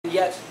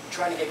yet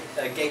trying to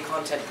get gay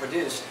content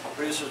produced,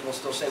 producers will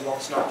still say, well,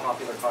 it's not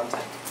popular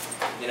content.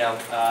 You know,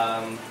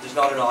 there's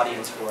not an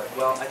audience for it.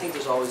 Well, I think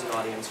there's always an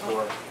audience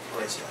for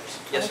gay stars.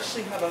 Yes, I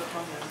actually have a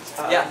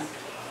comment. Yeah.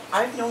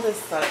 I've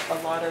noticed that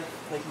a lot of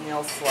like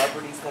male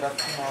celebrities that have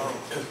come out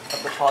of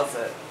the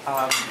closet,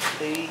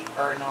 they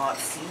are not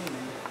seen.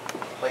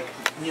 Like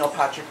Neil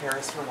Patrick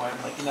Harris for one,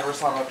 like you never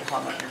saw him after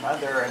How I Met Your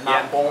Mother, and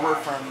Matt Bomer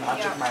from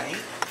Magic Mike.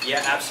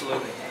 Yeah,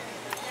 absolutely.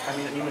 I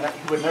mean, you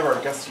would never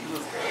have guessed he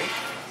was gay.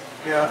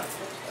 Yeah.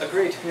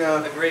 Agreed.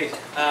 Yeah. Agreed.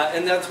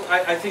 And that's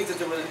I think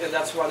that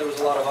that's why there was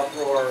a lot of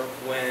uproar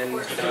when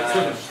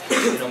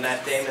you know,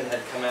 Matt Damon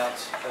had come out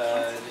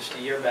just a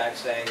year back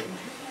saying,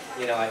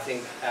 you know, I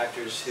think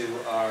actors who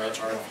are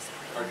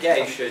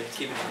gay should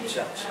keep it to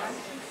themselves.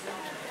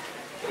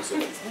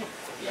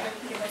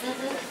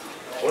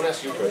 I want to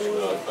ask you a question.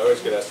 I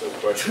always get asked a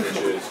question, which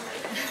is,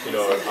 you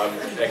know, I'm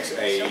X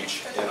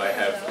age and I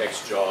have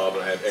X job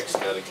and I have X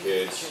amount of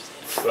kids,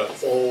 but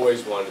I've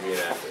always wanted to be an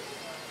actor.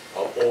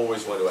 I've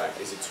always wanted to act.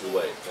 Is it too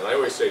late? And I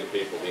always say to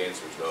people, the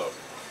answer is no.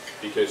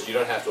 Because you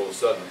don't have to all of a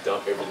sudden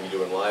dump everything you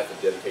do in life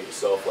and dedicate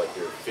yourself like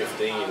you're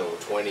 15 or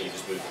 20, you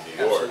just moved to New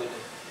York.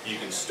 Absolutely. You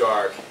can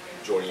start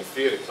joining a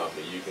theater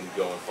company, you can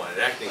go and find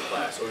an acting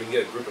class, or you can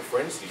get a group of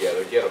friends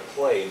together, get a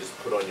play, and just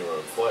put on your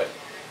own play.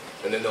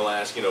 And then they'll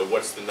ask, you know,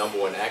 what's the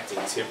 #1 acting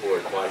tip or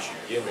advice you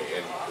give me?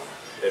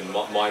 And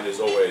mine is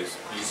always,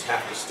 you just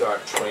have to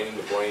start training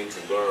the brain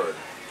to learn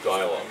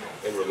dialogue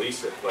and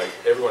release it. Like,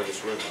 everyone in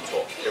this room can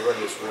talk, everyone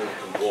in this room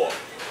can walk.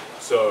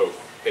 So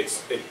it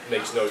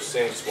makes no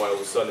sense why all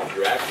of a sudden if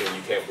you're acting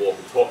you can't walk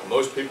and talk.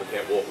 Most people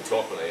can't walk and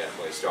talk when they act,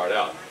 when they start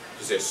out,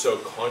 because they're so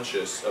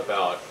conscious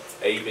about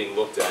A, being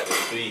looked at, and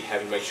B,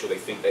 having to make sure they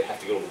think they have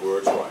to get all the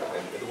words right.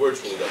 And the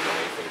words really don't mean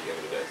anything at the end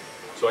of the day.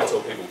 So I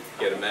tell people,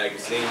 get a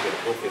magazine, get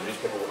a book, get a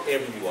newspaper,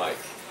 whatever you like.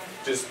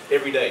 Just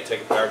every day,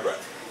 take a paragraph.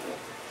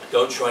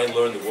 Don't try and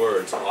learn the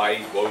words.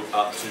 I woke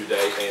up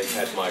today and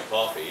had my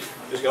coffee.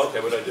 Just go, okay,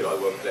 what did I do? I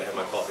woke up today, had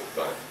my coffee.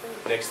 Got it.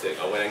 Next thing,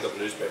 I went and got the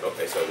newspaper.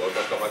 Okay, so I woke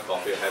up, got my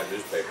coffee, I had a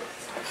newspaper.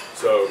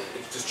 So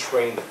it's just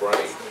train the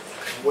brain.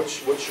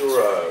 What's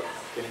your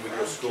with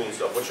your school and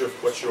stuff,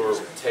 what's your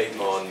take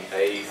on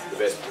A, the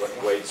best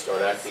way to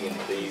start acting, and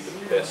B,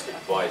 the best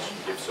advice you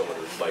give someone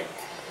who's like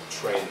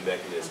train the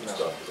mechanism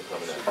stuff to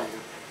come in?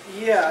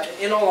 Yeah,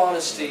 in all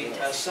honesty,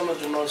 some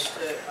of the most,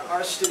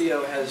 our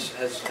studio has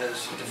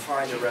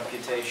defined a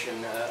reputation,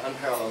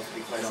 unparalleled to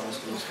be quite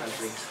honest in this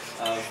country,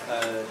 of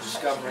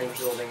discovering,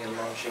 building, and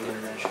launching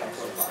international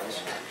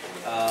profiles.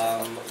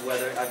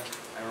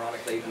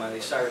 Ironically,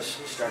 Miley Cyrus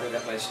started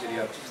at my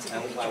studio,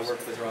 and I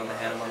worked with her on the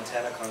Hannah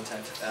Montana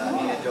content.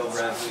 Nina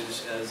Dobrev,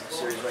 who's a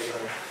series regular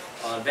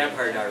on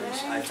Vampire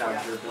Diaries, I found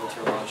her, built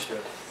her, launched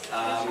her.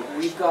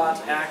 We've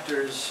got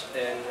actors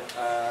in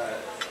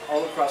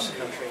all across the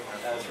country,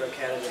 throughout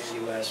Canada and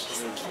the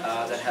U.S.,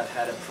 that have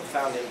had a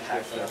profound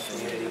impact on our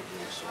community.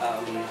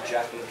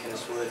 Jacqueline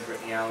McInnes-Wood,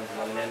 Brittany Allen, who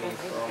won an Emmy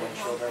for All My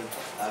Children,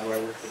 who I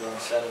worked with on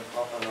set of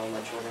on All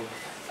My Children.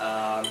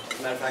 As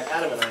a matter of fact,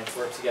 Adam and I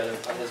worked together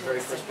on his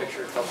very first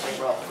picture called St.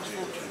 Ralph.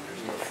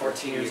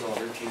 14 years old.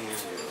 13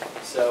 years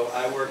old. So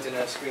I worked in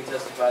a screen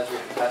test advisory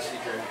capacity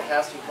during the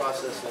casting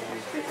process and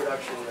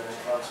pre-production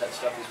and on-set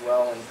stuff as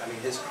well. And I mean,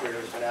 his career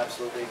has been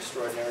absolutely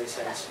extraordinary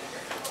since.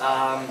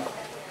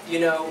 You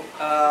know,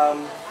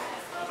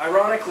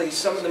 ironically,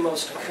 some of the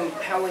most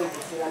compelling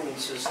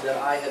performances that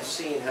I have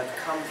seen have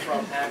come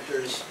from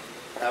actors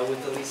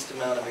with the least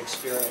amount of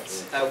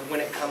experience when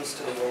it comes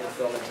to the world of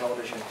film and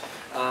television.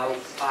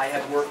 I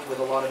have worked with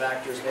a lot of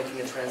actors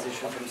making a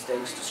transition from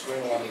stage to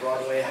screen, a lot of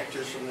Broadway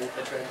actors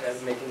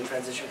making the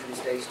transition from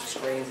stage to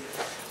screen,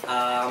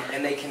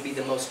 and they can be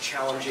the most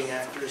challenging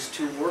actors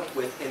to work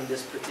with in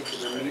this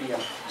particular medium,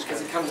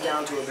 because it comes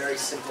down to a very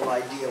simple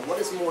idea. What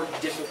is more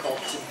difficult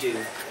to do,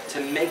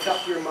 to make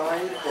up your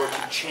mind or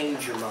to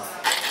change your mind?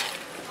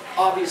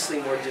 Obviously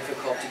more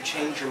difficult to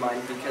change your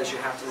mind because you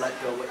have to let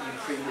go what you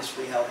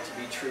previously held to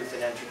be truth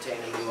and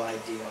entertain a new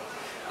idea.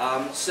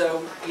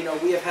 So, you know,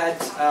 we have had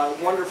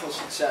wonderful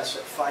success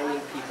at finding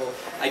people.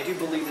 I do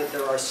believe that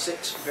there are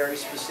 6 very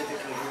specific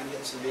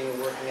ingredients in being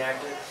a working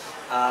actor.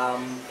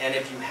 And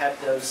if you have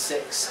those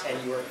 6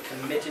 and you are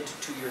committed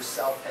to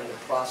yourself and the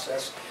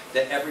process,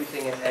 that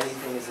everything and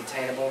anything is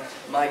attainable,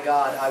 my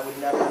God, I would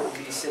never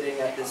be sitting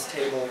at this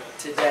table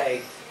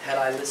today had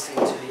I listened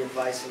to the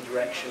advice and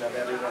direction of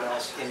everyone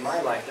else in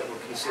my life that were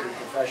considered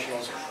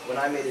professionals when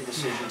I made a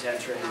decision to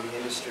enter into the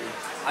industry.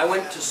 I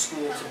went to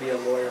school to be a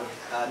lawyer,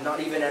 not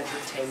even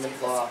entertainment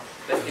law,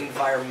 but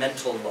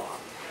environmental law,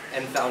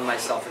 and found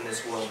myself in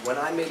this world. When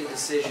I made a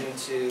decision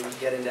to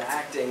get into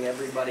acting,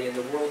 everybody in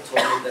the world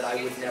told me that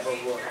I would never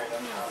work.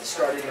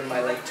 Starting in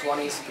my late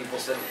 20s, people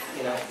said,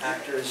 you know,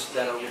 actors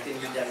that are within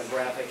your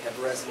demographic have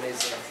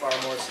resumes that are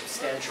far more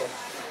substantial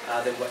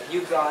than what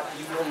you got.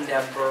 You will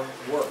never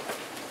work.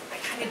 I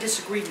kind of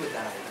disagreed with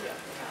that idea.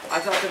 I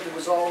thought that there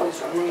was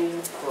always room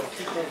for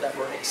people that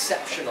were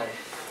exceptional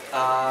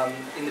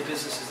in the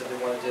businesses that they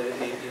wanted to,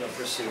 you know,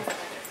 pursue.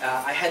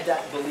 I had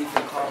that belief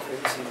and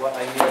confidence in what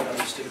I knew and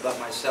understood about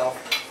myself,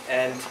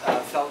 and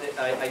felt that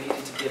I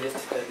needed to give it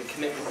the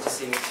commitment to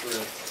seeing it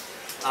through.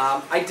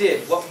 I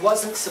did. What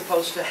wasn't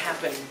supposed to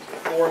happen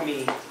for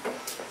me,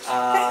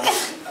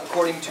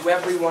 according to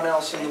everyone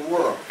else in the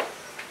world,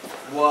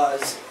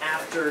 was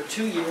after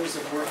 2 years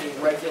of working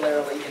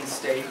regularly in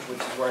stage, which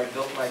is where I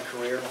built my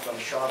career, from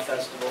Shaw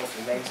Festival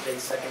to Mainstage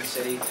Second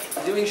City,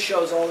 doing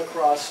shows all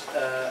across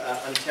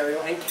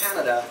Ontario and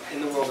Canada in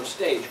the world of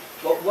stage.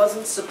 What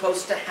wasn't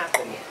supposed to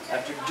happen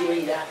after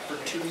doing that for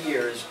 2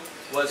 years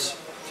was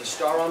to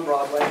star on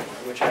Broadway,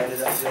 which I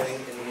ended up doing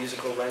in the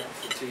musical Rent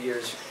for 2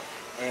 years,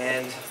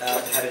 and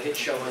had a hit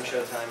show on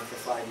Showtime for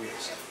 5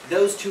 years.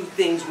 Those two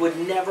things would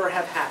never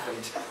have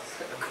happened,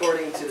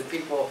 according to the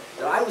people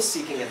that I was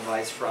seeking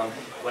advice from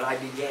when I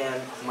began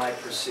my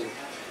pursuit.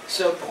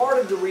 So part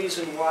of the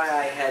reason why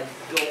I had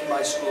built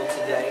my school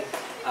today,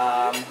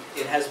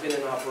 it has been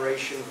in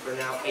operation for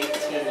now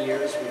 18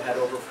 years. We've had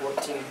over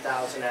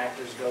 14,000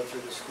 actors go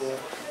through the school.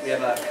 We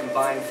have a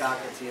combined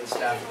faculty and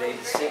staff of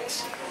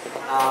 86.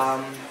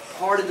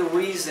 Part of the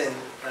reason,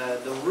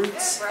 the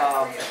roots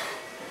of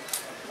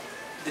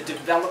the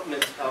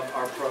development of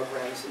our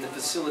programs and the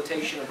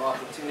facilitation of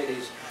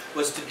opportunities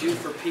was to do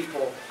for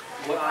people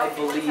what I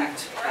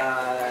believed,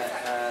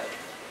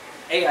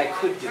 A, I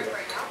could do,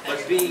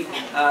 but B,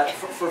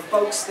 for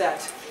folks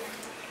that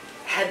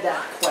had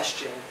that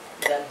question,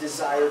 that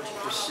desire to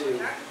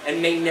pursue,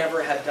 and may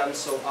never have done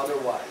so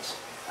otherwise.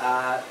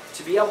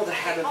 To be able to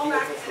have a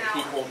vehicle for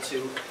people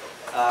to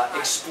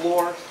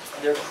explore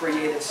their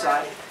creative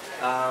side,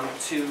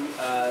 to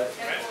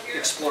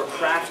explore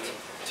craft,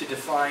 to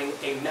define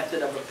a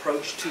method of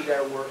approach to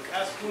their work,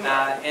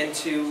 and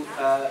to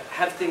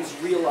have things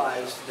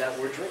realized that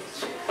were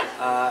dreams.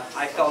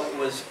 I felt it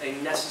was a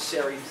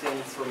necessary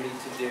thing for me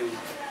to do,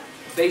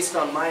 based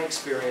on my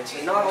experience.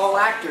 And not all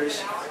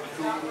actors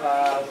who,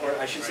 or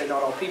I should say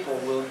not all people,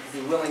 will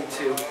be willing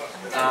to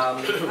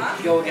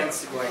go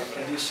against the grain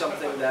and do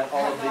something that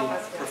all of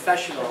the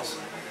professionals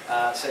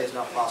say is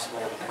not possible,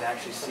 and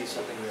actually see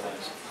something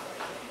realized.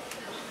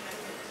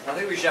 I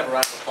think we should have a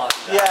round of applause.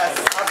 Yes,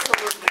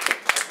 absolutely.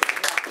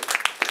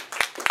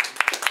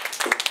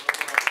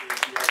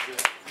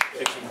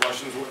 Take some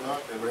questions,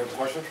 whatnot. Anybody have a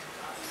question?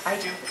 I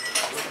do.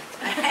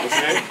 What's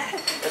your name?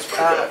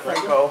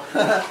 Franco.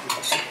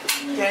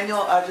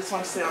 Daniel, I just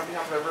want to say on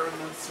behalf of everyone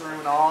in this room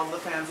and all of the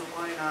fans of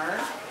Line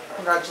Art,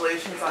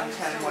 congratulations on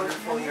 10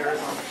 wonderful years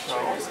on the show.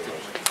 And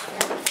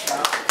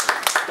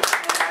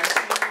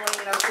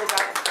I'm so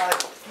glad that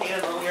Kate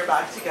and Lily are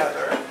back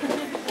together.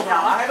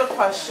 Now, I have a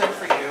question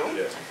for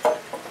you.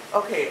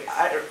 Okay,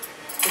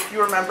 if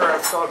you remember,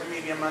 about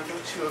maybe a month or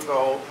two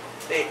ago,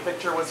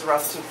 Victor was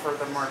arrested for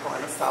the Marco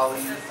and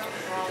Sally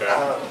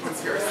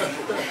conspiracy.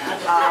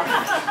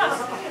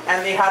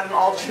 And they had an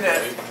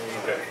alternate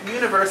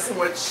universe in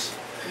which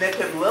Nick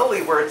and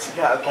Lily were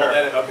together.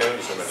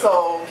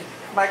 So,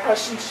 my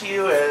question to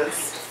you is...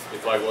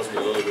 If I wasn't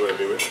with Lily, who would I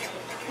be with?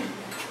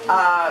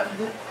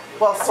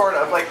 Well, sort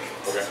of. Like,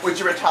 would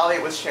you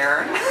retaliate with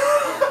Sharon?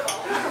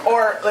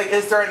 Or, like,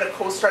 is there a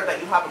co-star that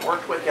you haven't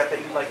worked with yet that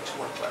you'd like to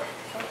work with?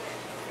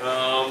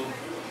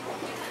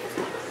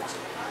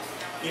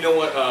 You know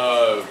what?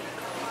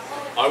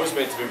 I was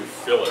meant to be with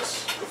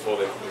Phyllis before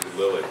they put me with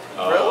Lily.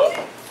 Really?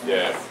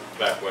 Yeah,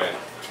 back when.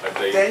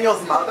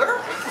 Daniel's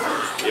mother?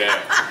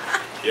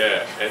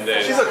 Yeah, and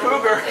then she's a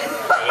cougar.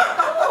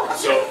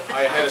 So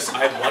I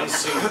had one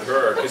scene with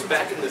her because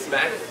back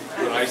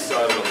when I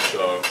started on the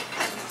show,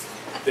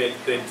 they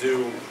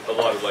do a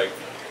lot of like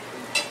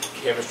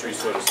chemistry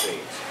sort of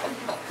scenes.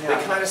 They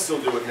kind of still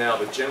do it now,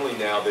 but generally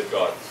now they've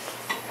got.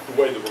 The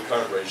way the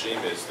current regime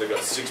is, they've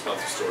got 6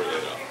 months of story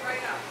laid up.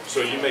 So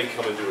you may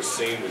come and do a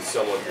scene with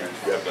someone who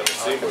you haven't done a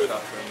scene with,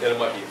 and it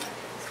might be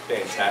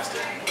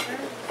fantastic.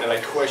 And I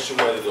question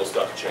whether they'll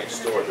start to change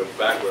story. But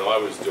back when I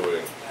was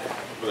doing,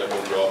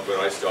 when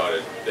I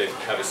started, they'd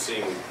have a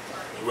scene with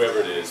whoever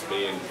it is,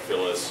 me and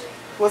Phyllis.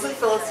 Wasn't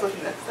Phyllis with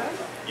Nick then?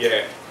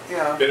 Yeah.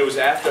 Yeah. But it was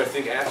after, I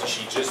think after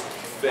she just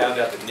found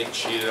out that Nick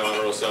cheated on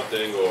her or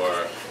something,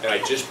 and I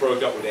just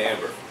broke up with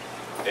Amber.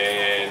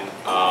 And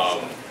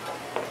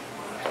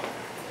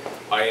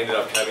I ended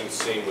up having a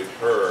scene with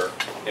her,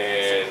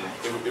 and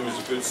it was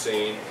a good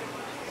scene,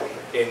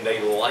 and they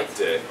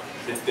liked it.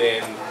 But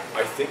then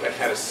I think I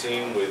had a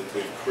scene with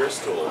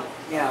Crystal,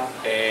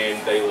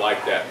 and they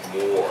liked that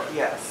more.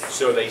 Yes.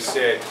 So they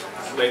said,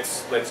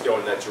 let's go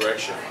in that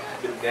direction.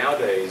 But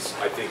nowadays,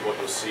 I think what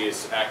you'll see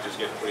is actors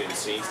getting put in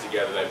scenes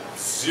together that have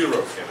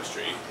zero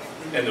chemistry,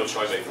 and they'll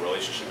try to make a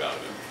relationship out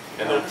of it.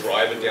 And they'll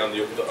drive it down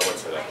the, I won't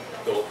say that.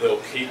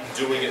 They'll keep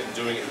doing it and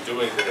doing it and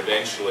doing it, and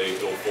eventually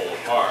it'll fall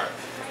apart.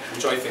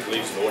 Which I think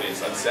leaves an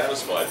audience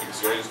unsatisfied because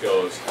the audience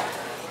goes,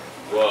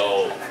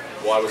 well,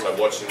 why was I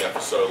watching that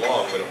for so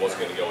long when it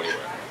wasn't going to go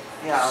anywhere?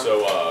 Yeah.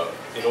 So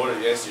in order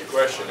to answer your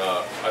question,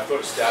 I thought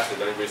of Stafford,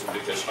 the only reason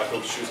because I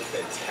thought she was a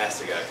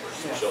fantastic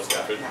actress, Michelle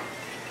Stafford.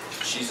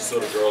 She's the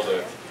sort of girl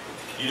that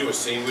you do a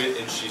scene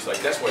with, and she's like,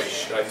 that's why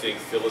I think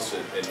Phyllis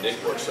and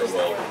Nick work so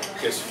well,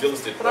 because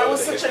Phyllis did. But I was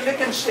such a Nick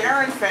and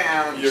Sharon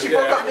fan. She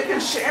broke up Nick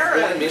and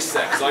Sharon. I missed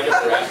that because I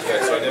got her after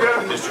that, so I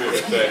never did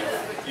distribute it. But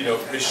you know,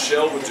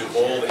 Michelle would do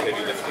all the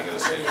heavy lifting in the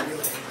scene.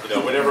 You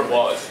know, whatever it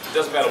was, it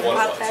doesn't matter what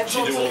it was,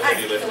 she'd do all the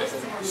heavy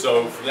lifting.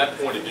 So from that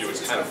point of view,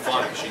 it's kind of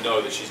fun because you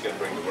know that she's going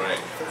to bring the rain.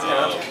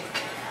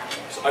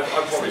 So I'd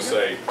probably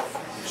say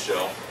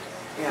Michelle,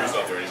 who's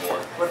not there anymore.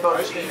 What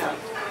about Gina?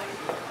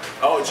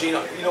 Oh,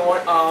 Gina, you know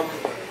what?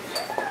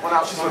 Well,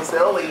 now she's with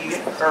Billy.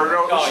 Or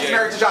no, she's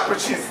married to Jack, but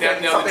she's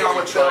got something on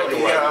with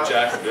Billy. With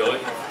Jack and Billy.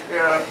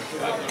 Yeah.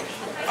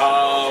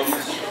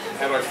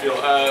 How do I feel?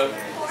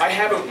 I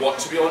haven't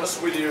watched, to be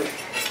honest with you,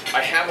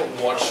 I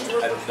haven't watched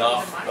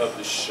enough of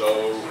the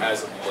show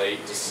as of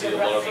late to see a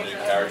lot of the new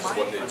characters,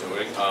 what they're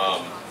doing.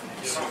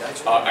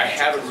 I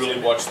haven't really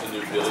watched the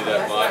new Billy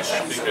that much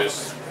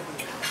because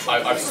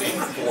I've seen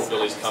 4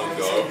 Billys come and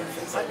go.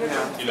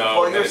 Yeah. You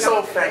know, well, you're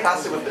so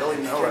fantastic with Billy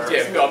Miller.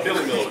 Yeah,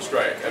 Billy Miller was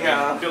great.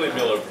 I mean, Billy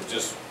Miller was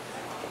just,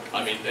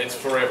 I mean, it's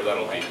forever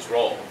that'll be his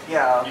role.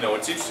 Yeah. You know,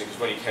 it's interesting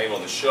because when he came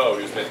on the show,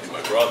 he was meant to be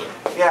my brother.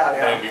 Yeah,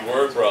 yeah. And we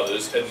were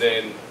brothers, and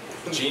then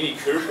Jeannie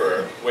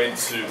Cooper went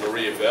to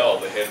Maria Bell,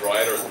 the head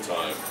writer at the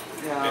time,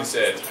 and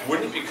said,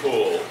 wouldn't it be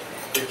cool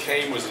if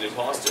Kane was an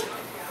imposter?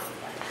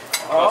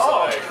 I was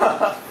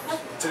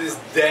like, to this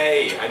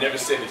day, I never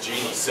said to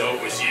Jeannie, so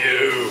it was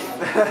you.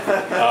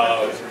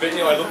 But, you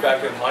know, I look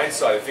back in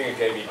hindsight, I think it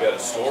gave me a better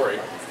story.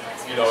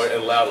 You know, it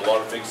allowed a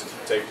lot of things to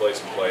take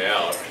place and play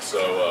out.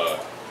 So,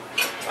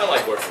 I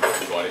like working with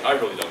everybody. I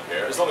really don't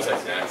care, as long as I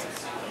can act.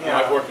 You know,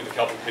 I've worked with a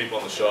couple of people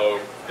on the show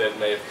that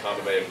may have come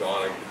and may have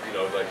gone. You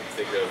know, I can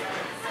think of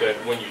that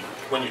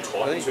when you're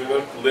talking to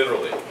them,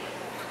 literally,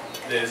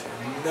 there's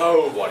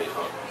nobody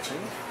home.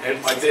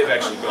 And they've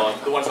actually gone.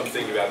 The ones I'm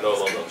thinking about are no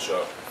longer on the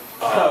show.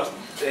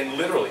 And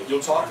literally, you'll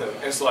talk to them,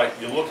 and it's like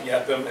you're looking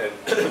at them,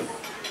 and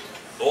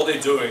all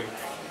they're doing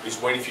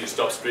is waiting for you to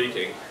stop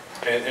speaking.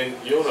 And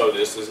you'll know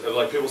this. Is,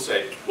 like people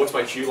say, "What's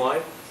my cue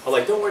line?" I'm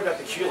like, "Don't worry about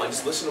the cue line.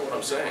 Just listen to what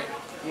I'm saying."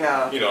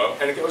 Yeah. You know,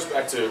 and it goes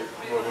back to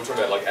when we're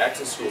talking about like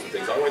acting schools and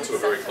things. I went to a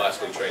very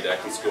classically trained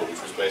acting school,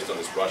 which was based on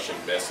this Russian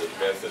method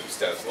of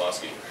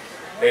Stanislavski.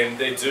 And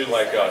they do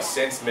like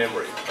sense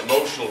memory,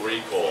 emotional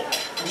recall,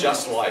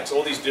 just likes,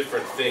 all these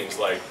different things.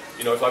 Like,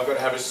 you know, if I've got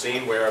to have a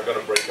scene where I've got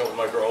to break up with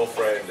my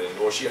girlfriend, and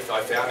or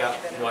I found out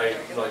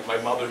my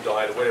mother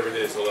died, or whatever it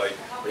is, or like,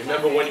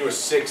 remember when you were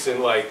 6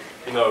 and like,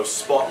 you know,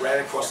 Spot ran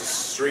across the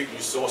street and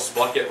you saw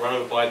Spot get run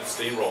over by the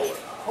steamroller,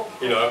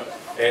 you know,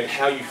 and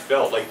how you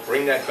felt, like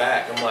bring that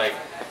back. I'm like,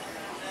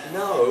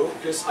 no,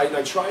 because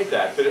I tried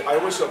that, but I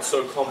always got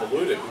so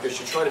convoluted because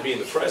you're trying to be in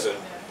the present.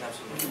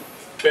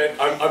 But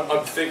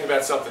I'm thinking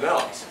about something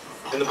else.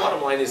 And the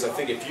bottom line is, I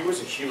think if you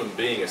as a human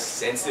being are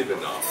sensitive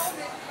enough,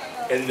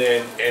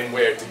 and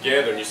we're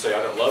together and you say,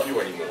 I don't love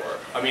you anymore,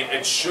 I mean,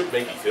 it should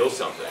make you feel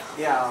something.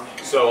 Yeah.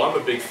 So I'm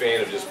a big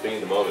fan of just being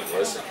in the moment and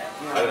listen.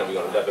 I don't know if we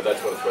got into that, but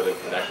that's what it's whether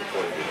from an acting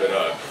point of view. But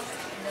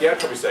yeah, I'd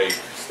probably say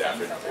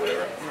Stafford or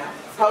whatever. Yeah.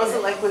 How is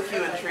it like with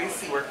you and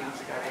Tracy working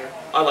together?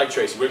 I like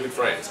Tracy. We're good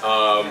friends.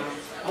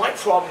 My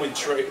problem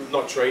with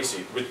not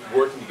Tracy, with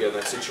working together in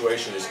that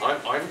situation is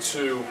I'm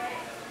too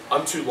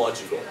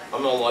logical.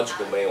 I'm not a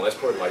logical man. That's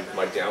probably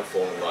my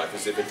downfall in life,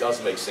 is if it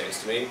doesn't make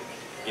sense to me,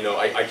 you know,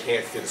 I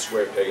can't fit a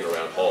square peg in a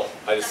round hole.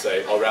 I just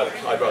say, I'd rather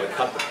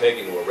cut the peg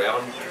into a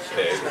round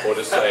peg, or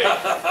just say,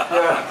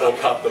 or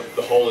cut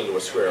the hole into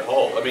a square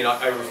hole. I mean,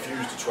 I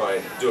refuse to try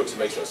and do it because it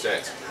makes no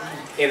sense.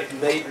 And it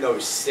made no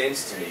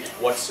sense to me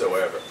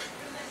whatsoever.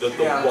 The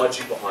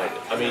logic behind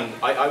it. I mean,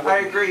 I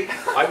agree.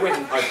 I went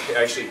and I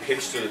actually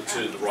pitched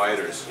to the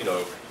writers, you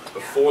know,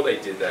 before they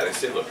did that. I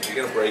said, look, if you're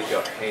going to break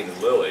up Kane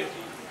and Lily,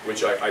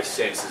 which I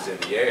sense is in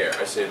the air,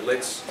 I said,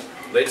 let's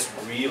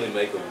really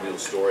make a real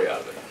story out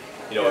of it.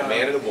 You know, a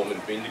man and a woman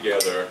have been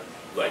together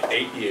like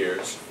 8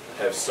 years,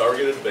 have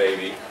surrogated a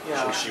baby,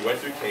 she went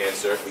through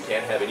cancer, we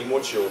can't have any more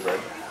children,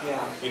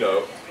 you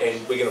know, and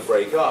we're going to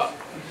break up.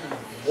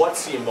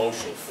 What's the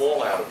emotional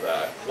fallout of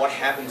that? What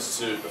happens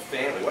to the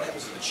family? What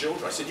happens to the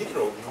children? I said, you get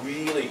a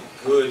really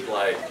good,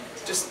 like,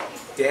 just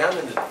down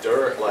in the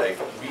dirt, like,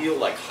 real,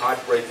 like,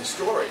 heartbreaking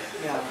story.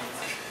 Yeah.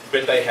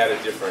 But they had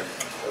a different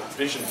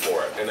vision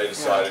for it, and they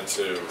decided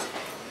to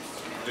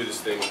do this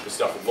thing with the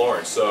stuff with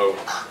Lauren. So,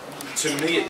 to me, it